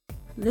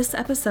This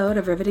episode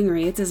of Riveting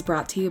Reads is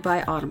brought to you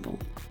by Audible.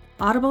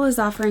 Audible is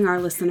offering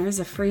our listeners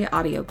a free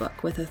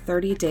audiobook with a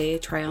 30-day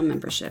trial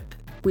membership.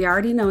 We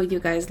already know you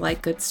guys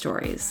like good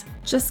stories.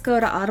 Just go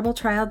to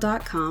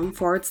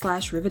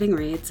audibletrial.com/riveting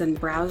reads and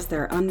browse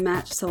their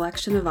unmatched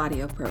selection of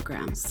audio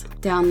programs.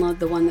 Download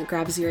the one that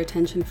grabs your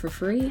attention for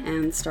free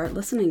and start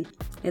listening.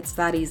 It's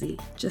that easy.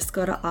 Just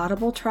go to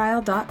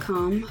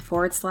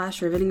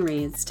audibletrial.com/riveting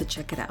reads to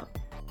check it out.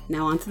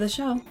 Now on to the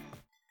show.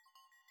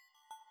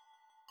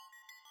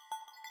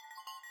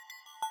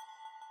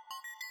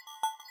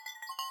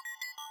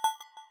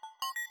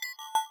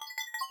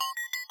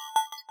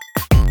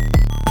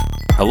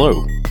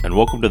 Hello, and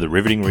welcome to the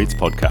Riveting Reads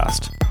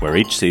podcast, where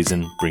each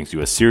season brings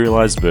you a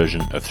serialized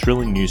version of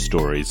thrilling news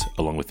stories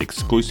along with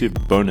exclusive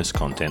bonus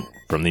content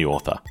from the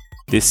author.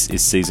 This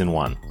is Season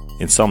 1,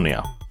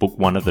 Insomnia, Book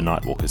 1 of the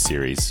Nightwalker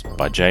series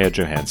by J.R.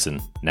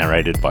 Johansson,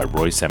 narrated by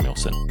Roy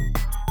Samuelson.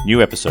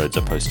 New episodes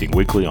are posting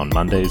weekly on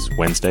Mondays,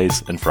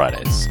 Wednesdays, and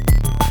Fridays.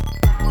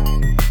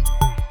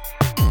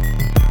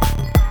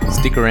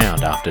 Stick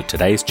around after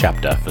today's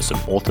chapter for some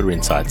author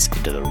insights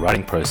into the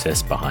writing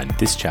process behind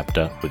this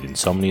chapter with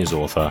Insomnia's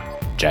author,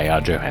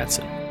 J.R.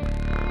 Johansson.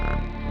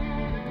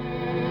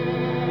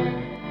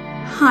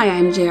 Hi,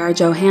 I'm J.R.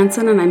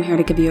 Johansson, and I'm here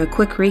to give you a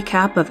quick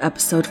recap of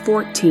Episode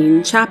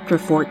 14, Chapter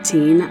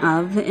 14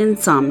 of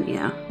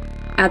Insomnia.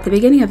 At the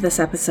beginning of this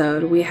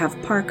episode, we have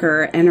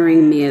Parker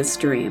entering Mia's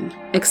dream.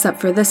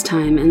 Except for this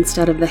time,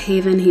 instead of the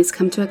haven he's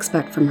come to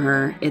expect from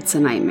her, it's a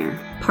nightmare.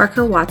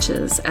 Parker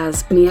watches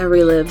as Mia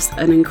relives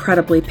an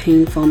incredibly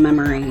painful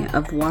memory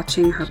of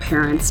watching her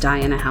parents die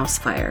in a house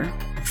fire.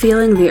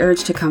 Feeling the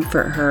urge to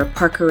comfort her,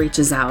 Parker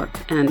reaches out,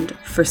 and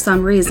for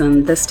some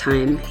reason, this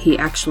time, he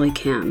actually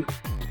can.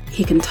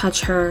 He can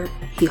touch her,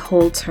 he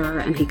holds her,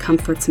 and he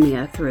comforts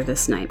Mia through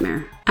this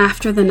nightmare.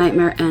 After the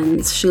nightmare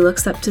ends, she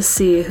looks up to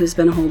see who's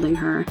been holding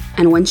her,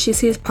 and when she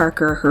sees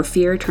Parker, her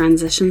fear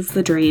transitions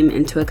the dream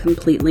into a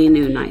completely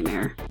new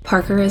nightmare.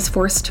 Parker is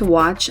forced to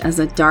watch as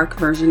a dark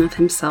version of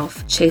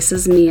himself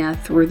chases Mia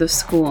through the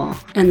school,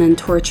 and then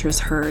tortures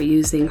her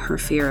using her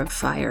fear of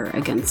fire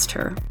against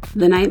her.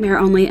 The nightmare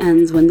only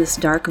ends when this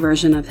dark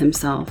version of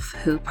himself,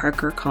 who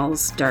Parker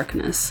calls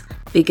Darkness,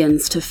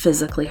 begins to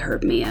physically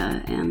hurt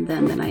Mia, and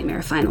then the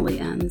nightmare finally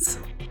ends.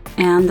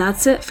 And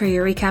that's it for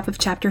your recap of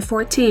Chapter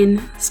 14.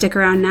 Stick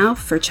around now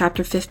for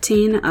Chapter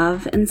 15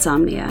 of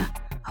Insomnia.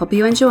 Hope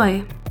you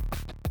enjoy.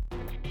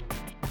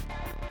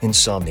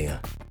 Insomnia,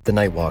 The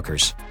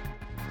Nightwalkers.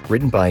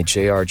 Written by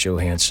J.R.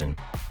 Johansson.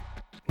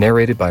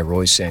 Narrated by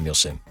Roy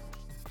Samuelson.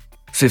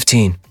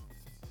 15.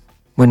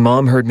 When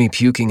Mom heard me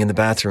puking in the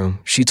bathroom,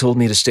 she told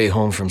me to stay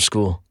home from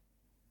school.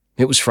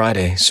 It was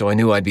Friday, so I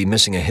knew I'd be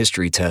missing a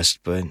history test,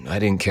 but I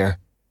didn't care.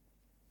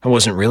 I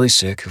wasn't really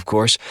sick, of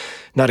course.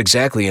 Not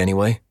exactly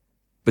anyway.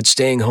 But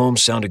staying home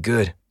sounded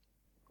good.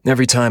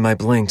 Every time I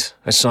blinked,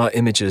 I saw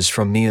images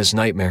from Mia's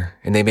nightmare,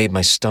 and they made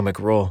my stomach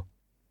roll.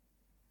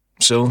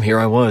 So here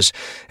I was,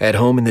 at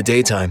home in the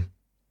daytime.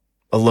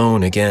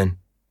 Alone again.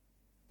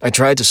 I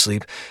tried to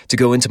sleep, to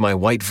go into my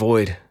white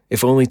void,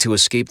 if only to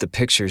escape the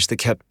pictures that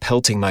kept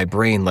pelting my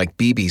brain like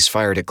BBs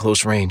fired at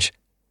close range.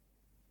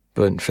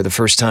 But for the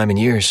first time in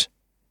years,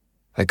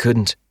 I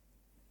couldn't.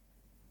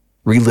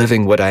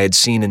 Reliving what I had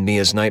seen in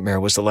Mia's nightmare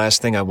was the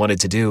last thing I wanted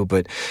to do,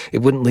 but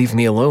it wouldn't leave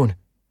me alone.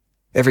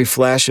 Every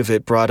flash of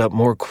it brought up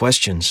more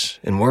questions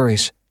and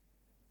worries.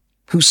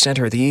 Who sent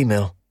her the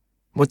email?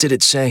 What did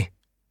it say?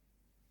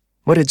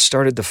 What had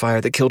started the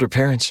fire that killed her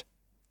parents?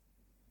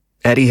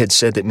 Addie had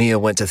said that Mia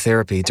went to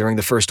therapy during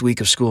the first week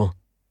of school.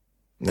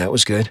 That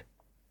was good.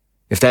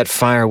 If that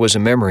fire was a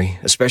memory,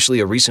 especially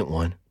a recent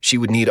one, she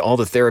would need all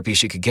the therapy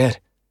she could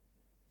get.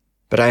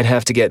 But I'd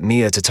have to get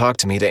Mia to talk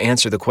to me to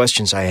answer the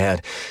questions I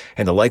had,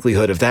 and the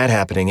likelihood of that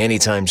happening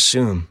anytime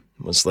soon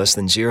was less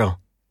than zero.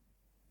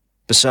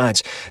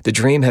 Besides, the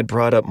dream had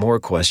brought up more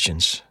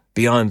questions,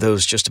 beyond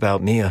those just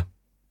about Mia.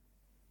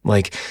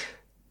 Like,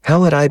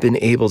 how had I been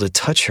able to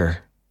touch her?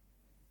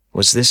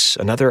 Was this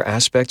another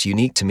aspect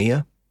unique to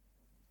Mia?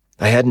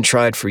 I hadn't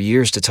tried for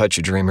years to touch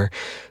a dreamer,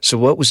 so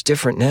what was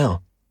different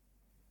now?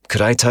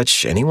 Could I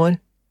touch anyone?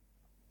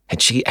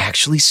 Had she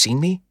actually seen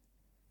me?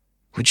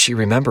 Would she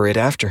remember it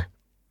after?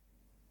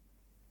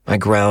 I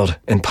growled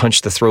and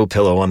punched the throw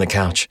pillow on the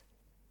couch.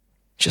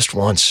 Just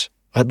once,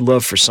 I'd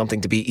love for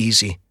something to be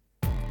easy.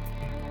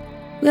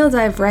 We'll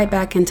dive right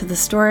back into the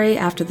story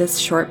after this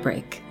short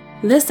break.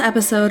 This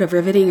episode of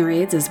Riveting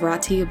Reads is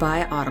brought to you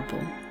by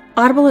Audible.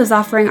 Audible is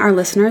offering our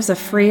listeners a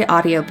free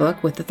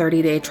audiobook with a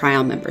 30-day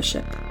trial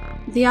membership.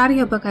 The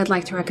audiobook I'd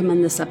like to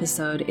recommend this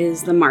episode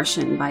is The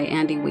Martian by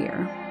Andy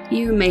Weir.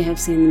 You may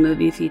have seen the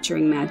movie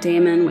featuring Matt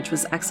Damon, which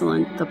was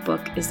excellent. The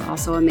book is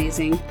also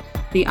amazing.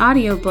 The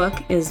audiobook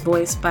is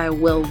voiced by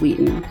Will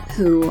Wheaton,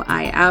 who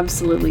I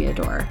absolutely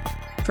adore.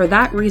 For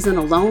that reason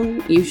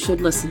alone, you should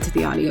listen to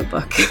the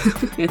audiobook.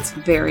 It's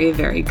very,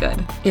 very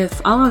good. If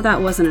all of that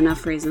wasn't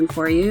enough reason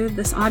for you,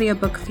 this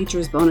audiobook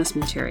features bonus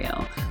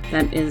material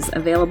that is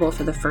available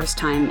for the first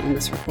time in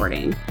this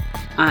recording.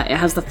 It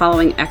has the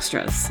following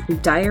extras: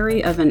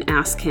 Diary of an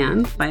Ass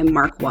Can by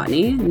Mark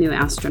Watney, new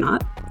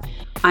astronaut.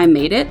 I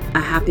Made It, a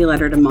happy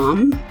letter to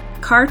mom.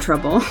 Car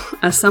Trouble,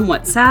 a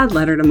somewhat sad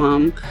letter to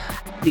mom.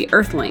 The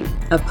Earthling,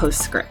 a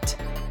postscript.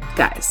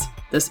 Guys,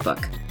 this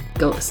book,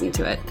 go listen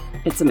to it.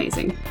 It's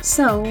amazing.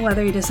 So,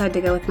 whether you decide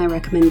to go with my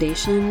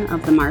recommendation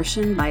of The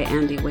Martian by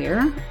Andy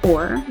Weir,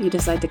 or you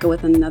decide to go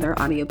with another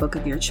audiobook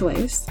of your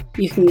choice,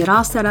 you can get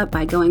all set up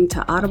by going to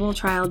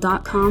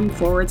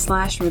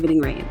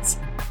audibletrial.com/riveting raids.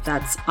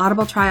 That's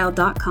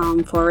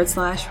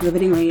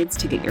audibletrial.com/riveting raids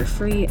to get your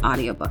free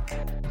audiobook.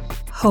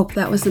 Hope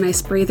that was a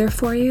nice breather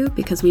for you,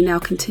 because we now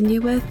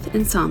continue with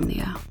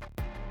Insomnia.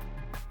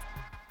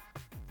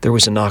 There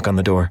was a knock on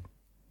the door.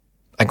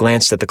 I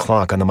glanced at the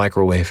clock on the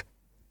microwave.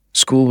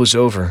 School was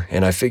over,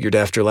 and I figured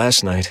after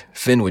last night,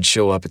 Finn would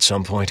show up at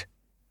some point.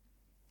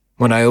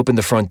 When I opened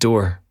the front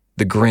door,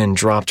 the grin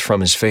dropped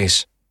from his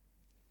face.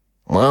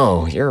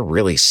 Whoa, you're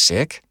really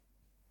sick?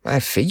 I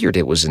figured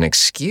it was an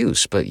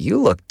excuse, but you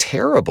look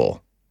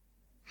terrible.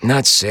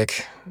 Not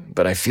sick,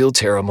 but I feel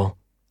terrible.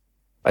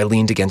 I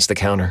leaned against the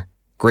counter,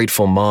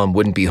 grateful Mom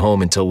wouldn't be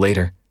home until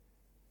later.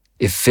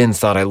 If Finn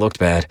thought I looked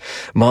bad,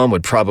 Mom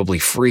would probably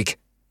freak.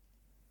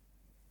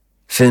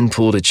 Finn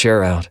pulled a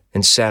chair out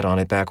and sat on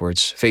it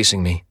backwards,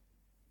 facing me.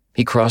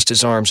 He crossed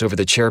his arms over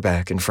the chair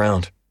back and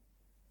frowned.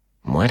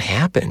 What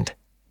happened?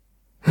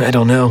 I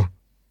don't know.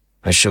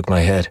 I shook my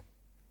head.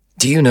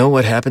 Do you know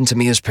what happened to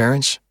me as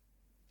parents?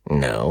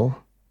 No.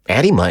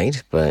 Addie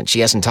might, but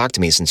she hasn't talked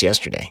to me since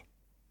yesterday.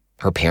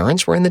 Her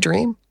parents were in the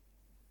dream?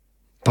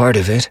 Part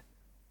of it.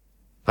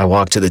 I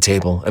walked to the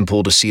table and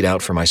pulled a seat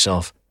out for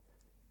myself.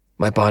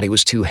 My body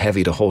was too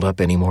heavy to hold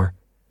up anymore.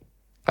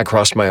 I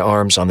crossed my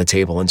arms on the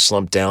table and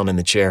slumped down in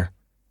the chair.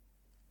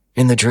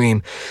 In the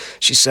dream,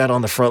 she sat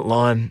on the front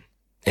lawn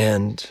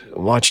and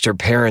watched her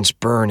parents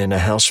burn in a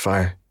house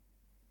fire.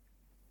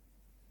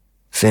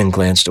 Finn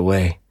glanced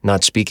away,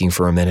 not speaking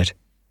for a minute.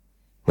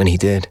 When he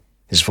did,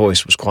 his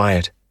voice was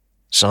quiet,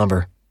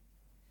 somber.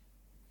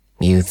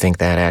 You think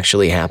that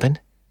actually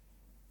happened?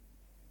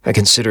 I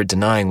considered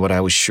denying what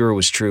I was sure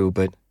was true,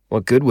 but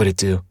what good would it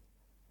do?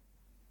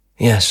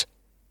 Yes.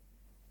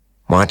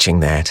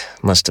 Watching that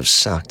must have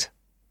sucked.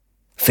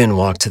 Finn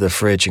walked to the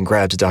fridge and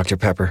grabbed a Dr.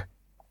 Pepper.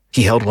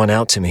 He held one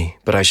out to me,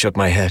 but I shook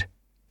my head.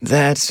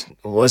 That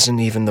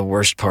wasn't even the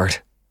worst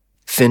part.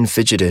 Finn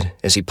fidgeted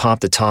as he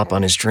popped the top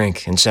on his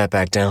drink and sat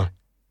back down.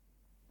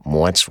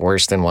 What's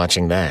worse than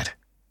watching that?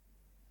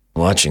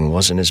 Watching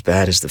wasn't as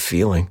bad as the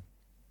feeling,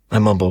 I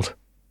mumbled.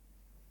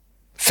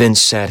 Finn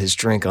sat his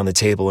drink on the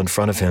table in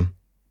front of him.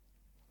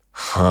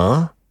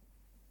 Huh?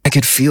 I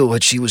could feel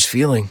what she was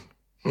feeling.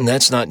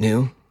 That's not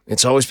new.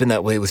 It's always been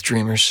that way with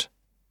dreamers.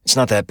 It's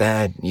not that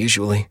bad,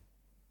 usually.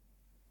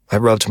 I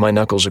rubbed my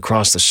knuckles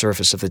across the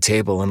surface of the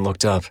table and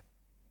looked up.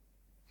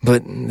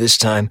 But this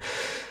time,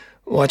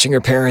 watching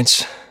her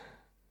parents,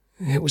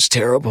 it was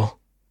terrible.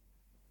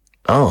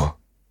 Oh.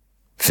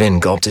 Finn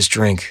gulped his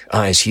drink,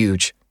 eyes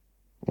huge.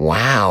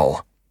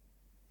 Wow.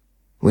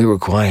 We were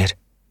quiet.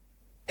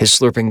 His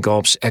slurping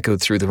gulps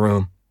echoed through the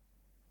room.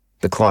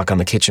 The clock on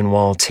the kitchen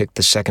wall ticked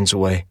the seconds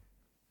away.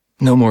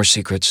 No more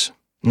secrets.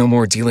 No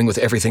more dealing with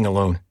everything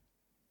alone.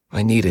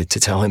 I needed to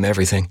tell him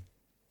everything.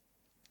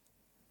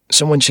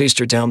 Someone chased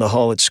her down the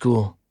hall at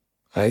school.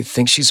 I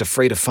think she's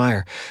afraid of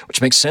fire,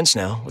 which makes sense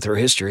now with her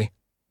history.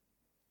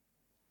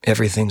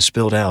 Everything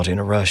spilled out in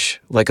a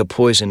rush, like a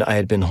poison I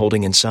had been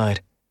holding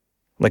inside.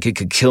 Like it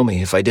could kill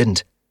me if I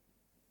didn't.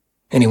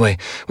 Anyway,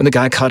 when the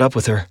guy caught up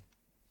with her,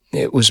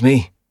 it was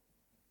me.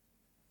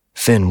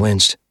 Finn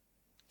winced.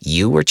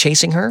 You were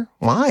chasing her?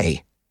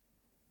 Why?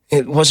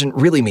 It wasn't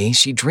really me.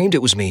 She dreamed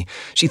it was me.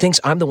 She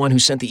thinks I'm the one who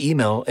sent the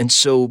email, and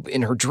so,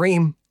 in her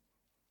dream...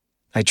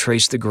 I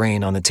traced the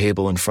grain on the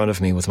table in front of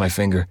me with my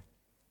finger.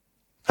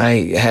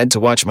 I had to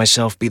watch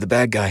myself be the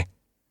bad guy.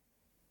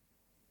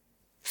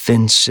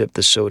 Finn sipped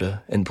the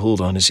soda and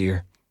pulled on his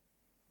ear.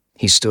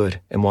 He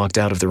stood and walked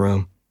out of the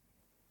room.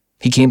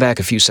 He came back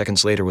a few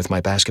seconds later with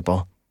my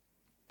basketball.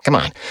 Come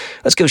on,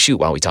 let's go shoot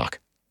while we talk.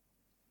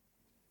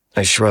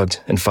 I shrugged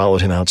and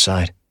followed him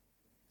outside.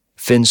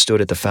 Finn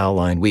stood at the foul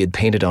line we had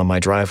painted on my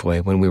driveway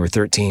when we were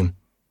 13.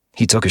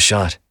 He took a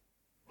shot.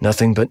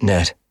 Nothing but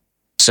net.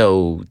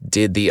 So,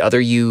 did the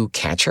other you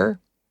catch her?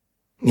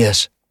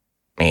 Yes.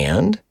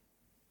 And?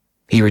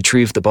 He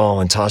retrieved the ball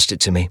and tossed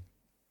it to me.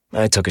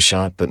 I took a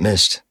shot but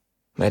missed.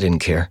 I didn't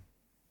care.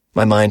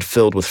 My mind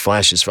filled with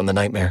flashes from the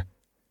nightmare.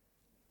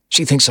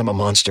 She thinks I'm a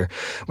monster.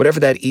 Whatever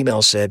that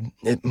email said,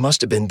 it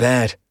must have been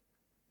bad.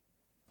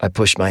 I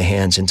pushed my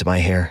hands into my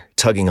hair,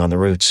 tugging on the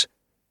roots.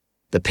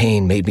 The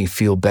pain made me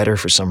feel better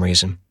for some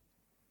reason.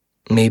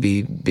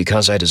 Maybe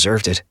because I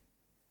deserved it.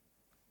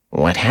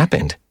 What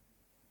happened?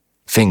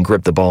 Finn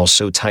gripped the ball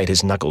so tight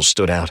his knuckles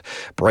stood out,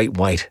 bright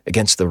white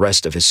against the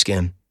rest of his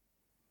skin.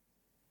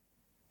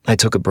 I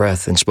took a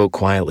breath and spoke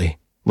quietly,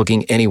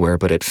 looking anywhere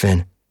but at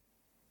Finn.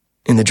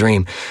 In the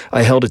dream,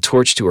 I held a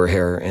torch to her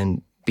hair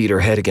and beat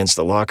her head against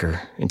the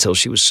locker until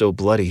she was so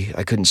bloody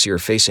I couldn't see her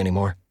face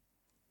anymore.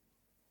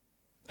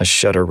 A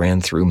shudder ran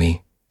through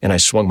me, and I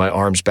swung my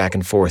arms back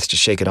and forth to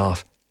shake it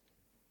off.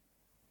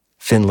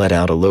 Finn let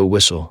out a low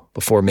whistle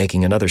before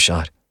making another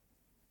shot.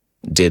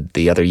 Did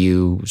the other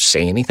you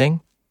say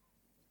anything?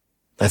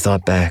 I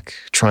thought back,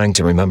 trying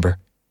to remember.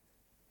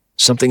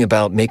 Something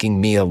about making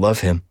Mia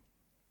love him.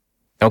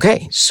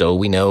 Okay, so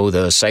we know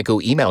the psycho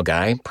email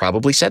guy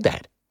probably said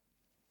that.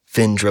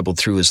 Finn dribbled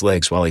through his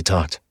legs while he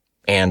talked.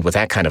 And with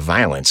that kind of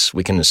violence,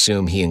 we can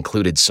assume he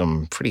included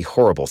some pretty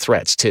horrible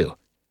threats, too.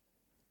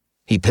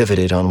 He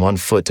pivoted on one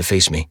foot to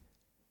face me.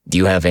 Do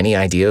you have any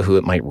idea who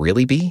it might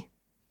really be?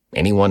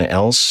 Anyone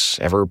else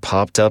ever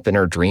popped up in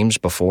her dreams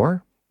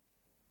before?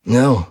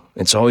 No,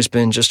 it's always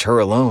been just her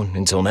alone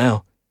until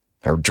now.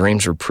 Her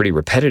dreams were pretty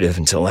repetitive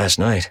until last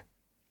night.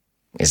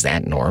 Is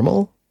that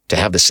normal? To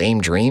have the same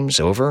dreams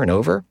over and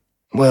over?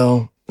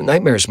 Well,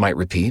 nightmares might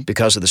repeat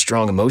because of the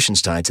strong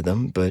emotions tied to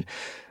them, but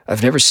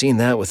I've never seen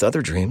that with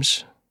other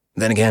dreams.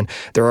 Then again,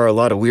 there are a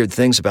lot of weird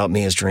things about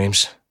Mia's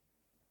dreams.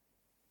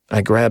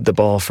 I grabbed the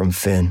ball from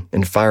Finn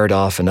and fired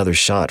off another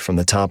shot from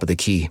the top of the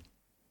key,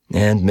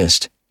 and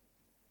missed.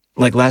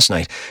 Like last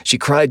night, she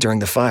cried during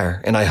the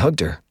fire, and I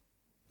hugged her.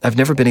 I've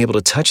never been able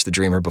to touch the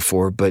dreamer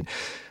before, but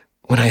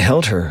when I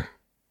held her,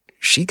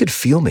 she could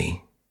feel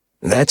me.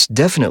 That's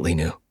definitely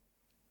new.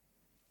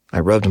 I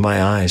rubbed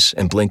my eyes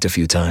and blinked a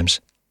few times.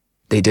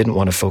 They didn't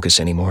want to focus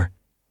anymore.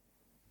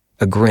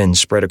 A grin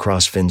spread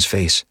across Finn's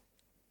face.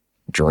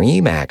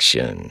 Dream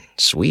action.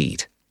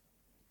 Sweet.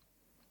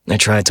 I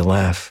tried to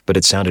laugh, but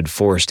it sounded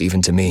forced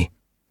even to me.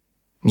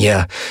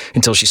 Yeah,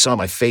 until she saw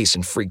my face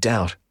and freaked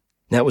out.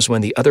 That was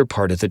when the other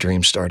part of the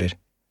dream started.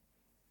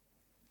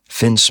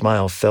 Finn's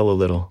smile fell a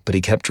little, but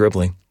he kept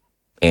dribbling.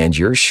 And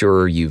you're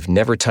sure you've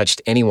never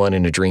touched anyone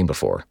in a dream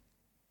before?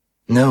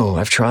 No,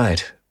 I've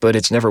tried, but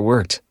it's never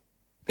worked.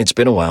 It's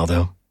been a while,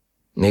 though.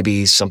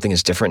 Maybe something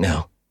is different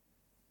now.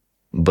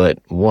 But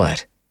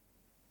what?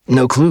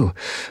 No clue,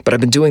 but I've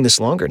been doing this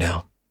longer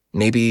now.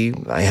 Maybe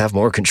I have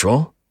more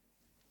control?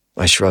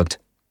 I shrugged.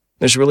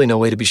 There's really no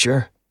way to be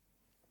sure.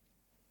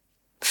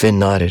 Finn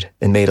nodded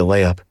and made a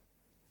layup.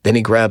 Then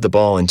he grabbed the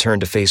ball and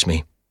turned to face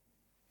me.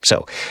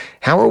 So,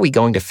 how are we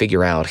going to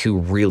figure out who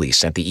really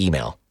sent the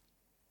email?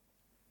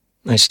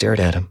 I stared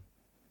at him.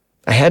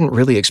 I hadn't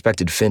really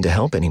expected Finn to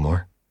help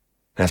anymore.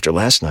 After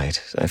last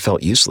night, I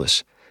felt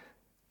useless.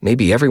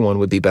 Maybe everyone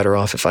would be better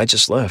off if I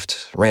just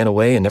left, ran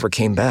away, and never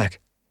came back.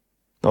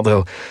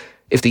 Although,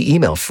 if the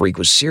email freak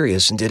was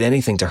serious and did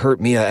anything to hurt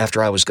Mia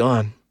after I was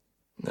gone,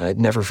 I'd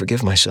never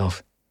forgive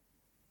myself.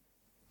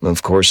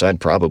 Of course,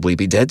 I'd probably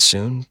be dead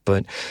soon,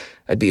 but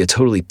I'd be a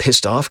totally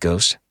pissed-off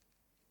ghost.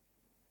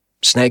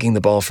 Snagging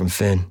the ball from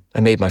Finn, I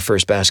made my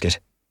first basket.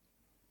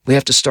 We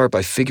have to start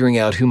by figuring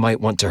out who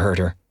might want to hurt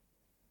her.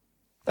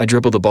 I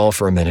dribbled the ball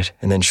for a minute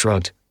and then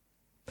shrugged.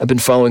 I've been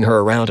following her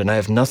around and I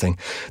have nothing.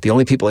 The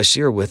only people I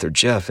see her with are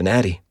Jeff and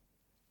Addie.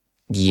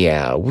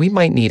 Yeah, we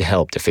might need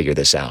help to figure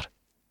this out.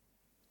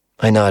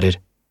 I nodded.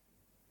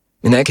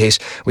 In that case,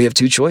 we have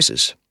two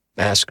choices.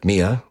 Ask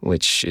Mia,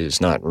 which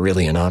is not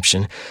really an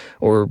option,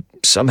 or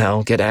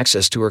somehow get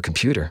access to her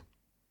computer.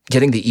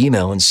 Getting the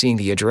email and seeing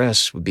the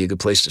address would be a good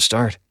place to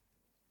start.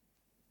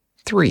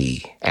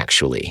 3,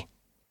 actually.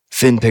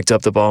 Finn picked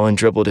up the ball and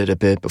dribbled it a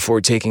bit before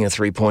taking a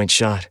 3-point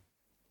shot.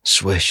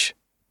 Swish.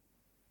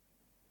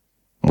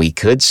 We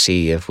could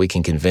see if we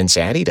can convince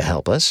Addie to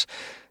help us.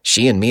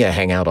 She and Mia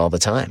hang out all the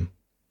time.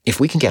 If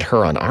we can get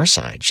her on our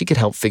side, she could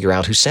help figure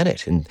out who sent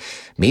it and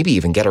maybe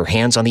even get her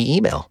hands on the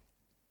email.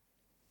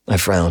 I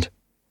frowned.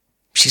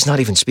 She's not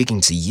even speaking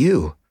to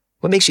you.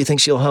 What makes you think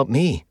she'll help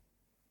me?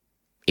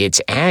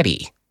 It's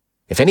Addie.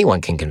 If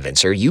anyone can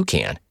convince her, you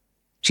can.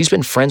 She's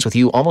been friends with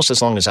you almost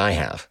as long as I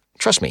have.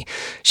 Trust me,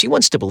 she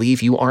wants to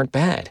believe you aren't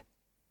bad.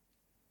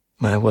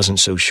 I wasn't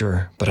so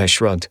sure, but I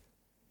shrugged.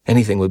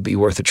 Anything would be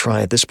worth a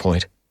try at this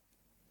point.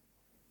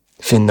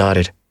 Finn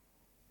nodded.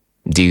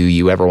 Do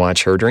you ever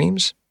watch her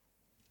dreams?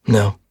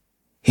 No.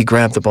 He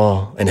grabbed the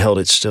ball and held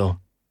it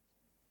still.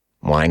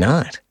 Why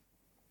not?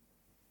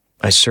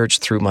 I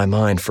searched through my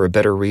mind for a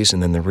better reason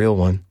than the real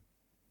one.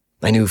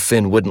 I knew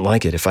Finn wouldn't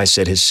like it if I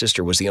said his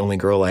sister was the only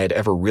girl I had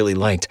ever really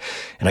liked,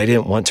 and I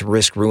didn't want to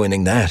risk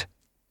ruining that.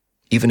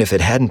 Even if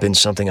it hadn't been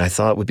something I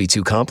thought would be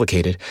too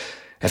complicated,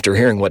 after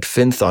hearing what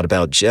Finn thought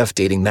about Jeff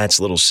dating Matt's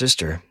little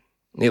sister,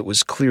 it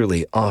was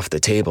clearly off the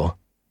table.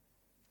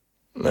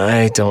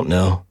 I don't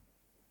know,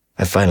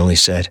 I finally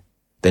said,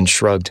 then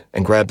shrugged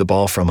and grabbed the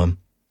ball from him.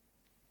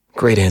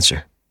 Great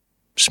answer.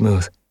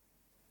 Smooth.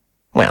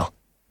 Well,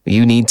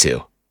 you need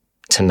to.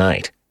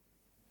 Tonight.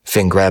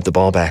 Finn grabbed the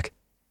ball back.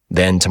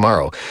 Then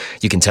tomorrow,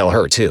 you can tell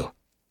her too.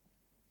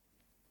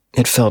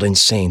 It felt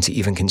insane to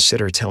even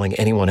consider telling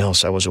anyone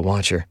else I was a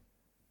watcher.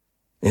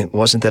 It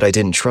wasn't that I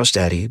didn't trust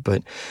Addie,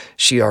 but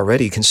she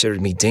already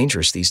considered me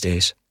dangerous these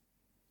days.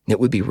 It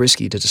would be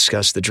risky to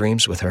discuss the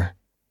dreams with her.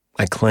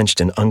 I clenched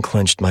and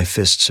unclenched my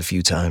fists a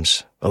few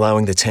times,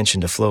 allowing the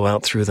tension to flow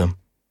out through them.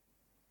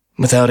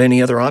 Without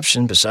any other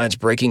option besides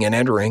breaking and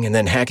entering and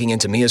then hacking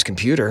into Mia's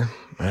computer,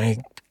 I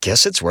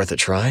guess it's worth a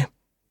try.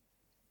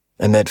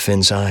 I met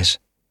Finn's eyes.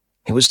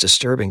 It was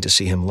disturbing to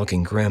see him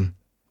looking grim.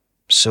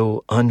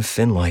 So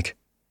un-Finn-like.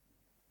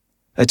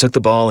 I took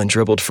the ball and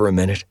dribbled for a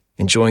minute,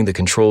 enjoying the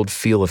controlled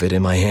feel of it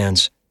in my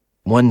hands.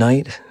 One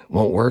night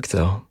won't work,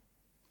 though.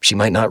 She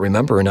might not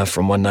remember enough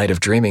from one night of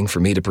dreaming for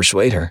me to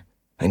persuade her.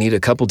 I need a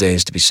couple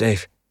days to be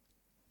safe.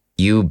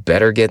 You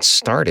better get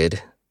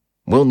started.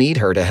 We'll need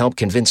her to help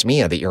convince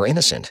Mia that you're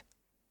innocent.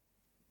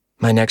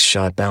 My next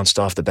shot bounced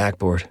off the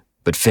backboard,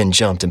 but Finn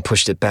jumped and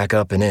pushed it back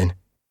up and in.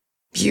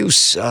 You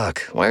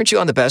suck. Why aren't you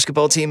on the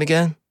basketball team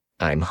again?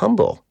 I'm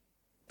humble.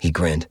 He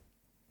grinned.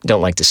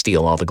 Don't like to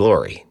steal all the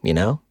glory, you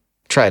know?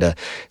 Try to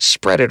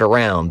spread it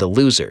around the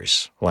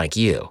losers like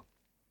you.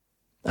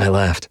 I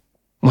laughed.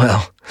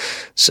 Well,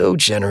 so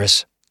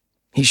generous.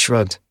 He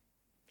shrugged.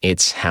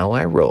 It's how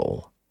I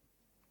roll.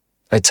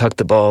 I tucked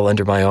the ball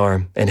under my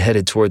arm and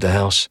headed toward the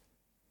house.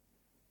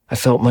 I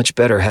felt much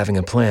better having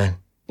a plan,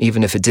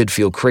 even if it did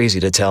feel crazy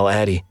to tell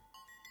Addie.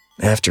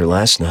 After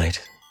last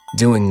night,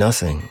 doing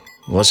nothing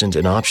wasn't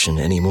an option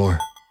anymore.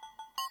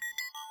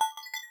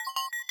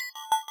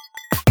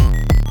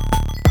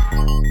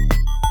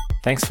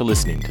 Thanks for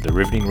listening to the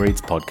Riveting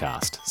Reads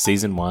podcast,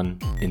 Season 1,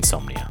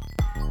 Insomnia.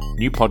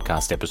 New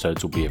podcast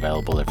episodes will be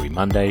available every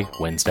Monday,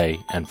 Wednesday,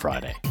 and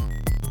Friday.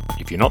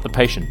 If you're not the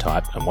patient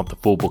type and want the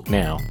full book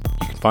now,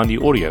 you can find the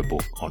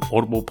audiobook on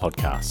Audible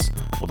Podcasts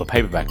or the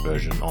paperback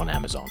version on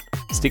Amazon.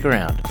 Stick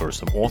around for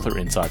some author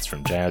insights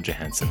from J.R.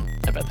 Johansson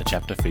about the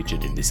chapter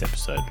featured in this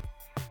episode.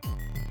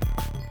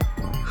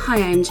 Hi,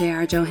 I'm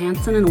J.R.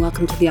 Johansson, and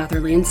welcome to the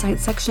Authorly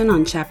Insights section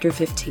on Chapter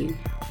 15.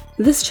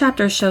 This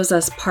chapter shows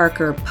us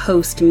Parker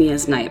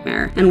post-Mia's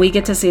nightmare, and we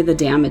get to see the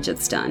damage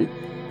it's done.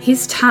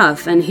 He's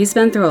tough, and he's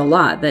been through a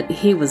lot, but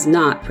he was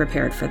not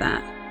prepared for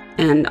that.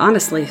 And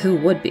honestly, who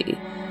would be?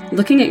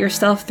 Looking at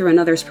yourself through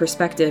another's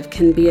perspective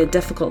can be a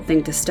difficult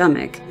thing to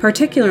stomach,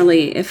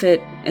 particularly if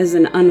it is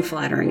an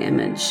unflattering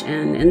image,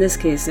 and in this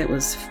case it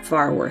was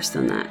far worse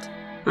than that.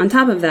 On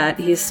top of that,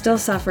 he's still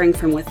suffering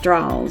from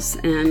withdrawals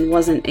and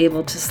wasn't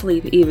able to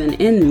sleep even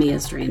in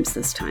Mia's dreams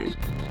this time.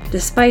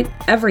 Despite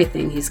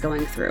everything he's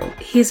going through,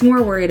 he's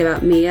more worried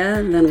about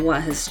Mia than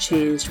what has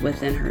changed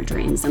within her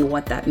dreams and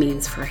what that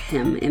means for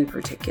him in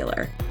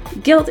particular.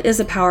 Guilt is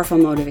a powerful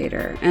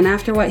motivator, and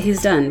after what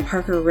he's done,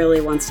 Parker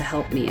really wants to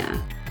help Mia.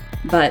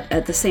 But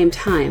at the same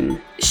time,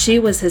 she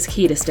was his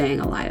key to staying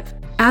alive.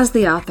 As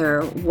the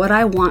author, what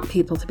I want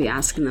people to be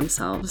asking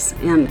themselves,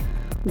 and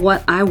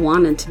what I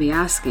wanted to be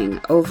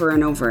asking over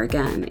and over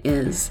again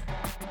is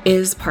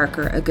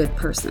Parker a good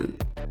person?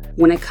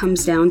 When it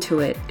comes down to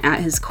it,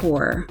 at his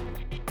core,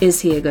 is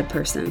he a good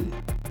person?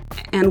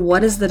 And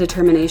what is the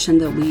determination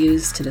that we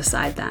use to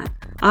decide that?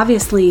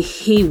 Obviously,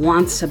 he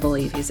wants to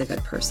believe he's a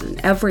good person.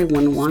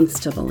 Everyone wants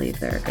to believe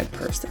they're a good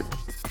person.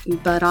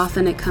 But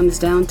often it comes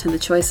down to the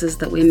choices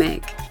that we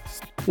make.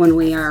 When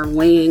we are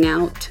weighing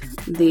out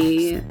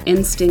the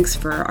instincts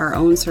for our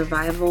own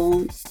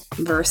survival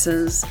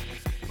versus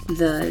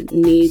the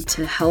need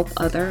to help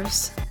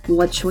others,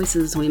 what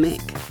choices we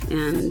make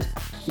and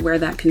where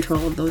that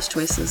control of those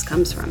choices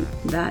comes from.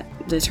 That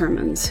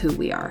determines who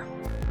we are.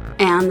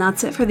 And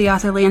that's it for the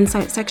Authorly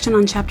Insight section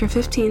on Chapter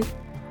 15.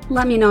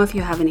 Let me know if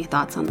you have any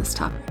thoughts on this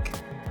topic.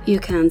 You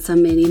can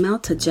send me an email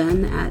to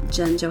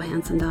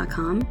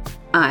jen@jenjohansson.com.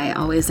 I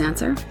always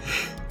answer.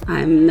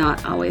 I'm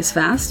not always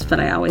fast, but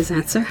I always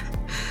answer.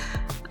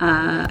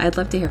 I'd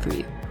love to hear from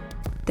you.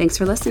 Thanks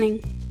for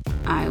listening.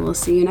 I will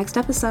see you next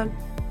episode.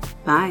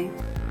 Bye.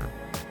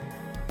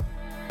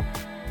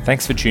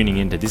 Thanks for tuning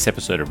in to this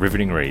episode of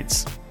Riveting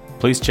Reads.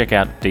 Please check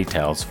out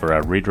details for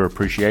our Reader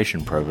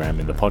Appreciation Program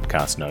in the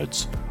podcast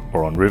notes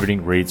or on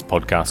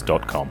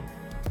rivetingreadspodcast.com.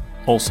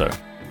 Also,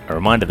 a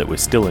reminder that we're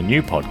still a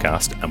new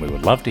podcast and we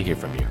would love to hear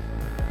from you.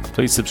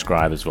 Please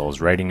subscribe as well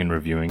as rating and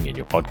reviewing in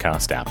your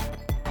podcast app.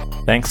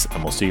 Thanks,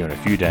 and we'll see you in a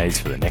few days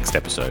for the next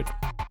episode.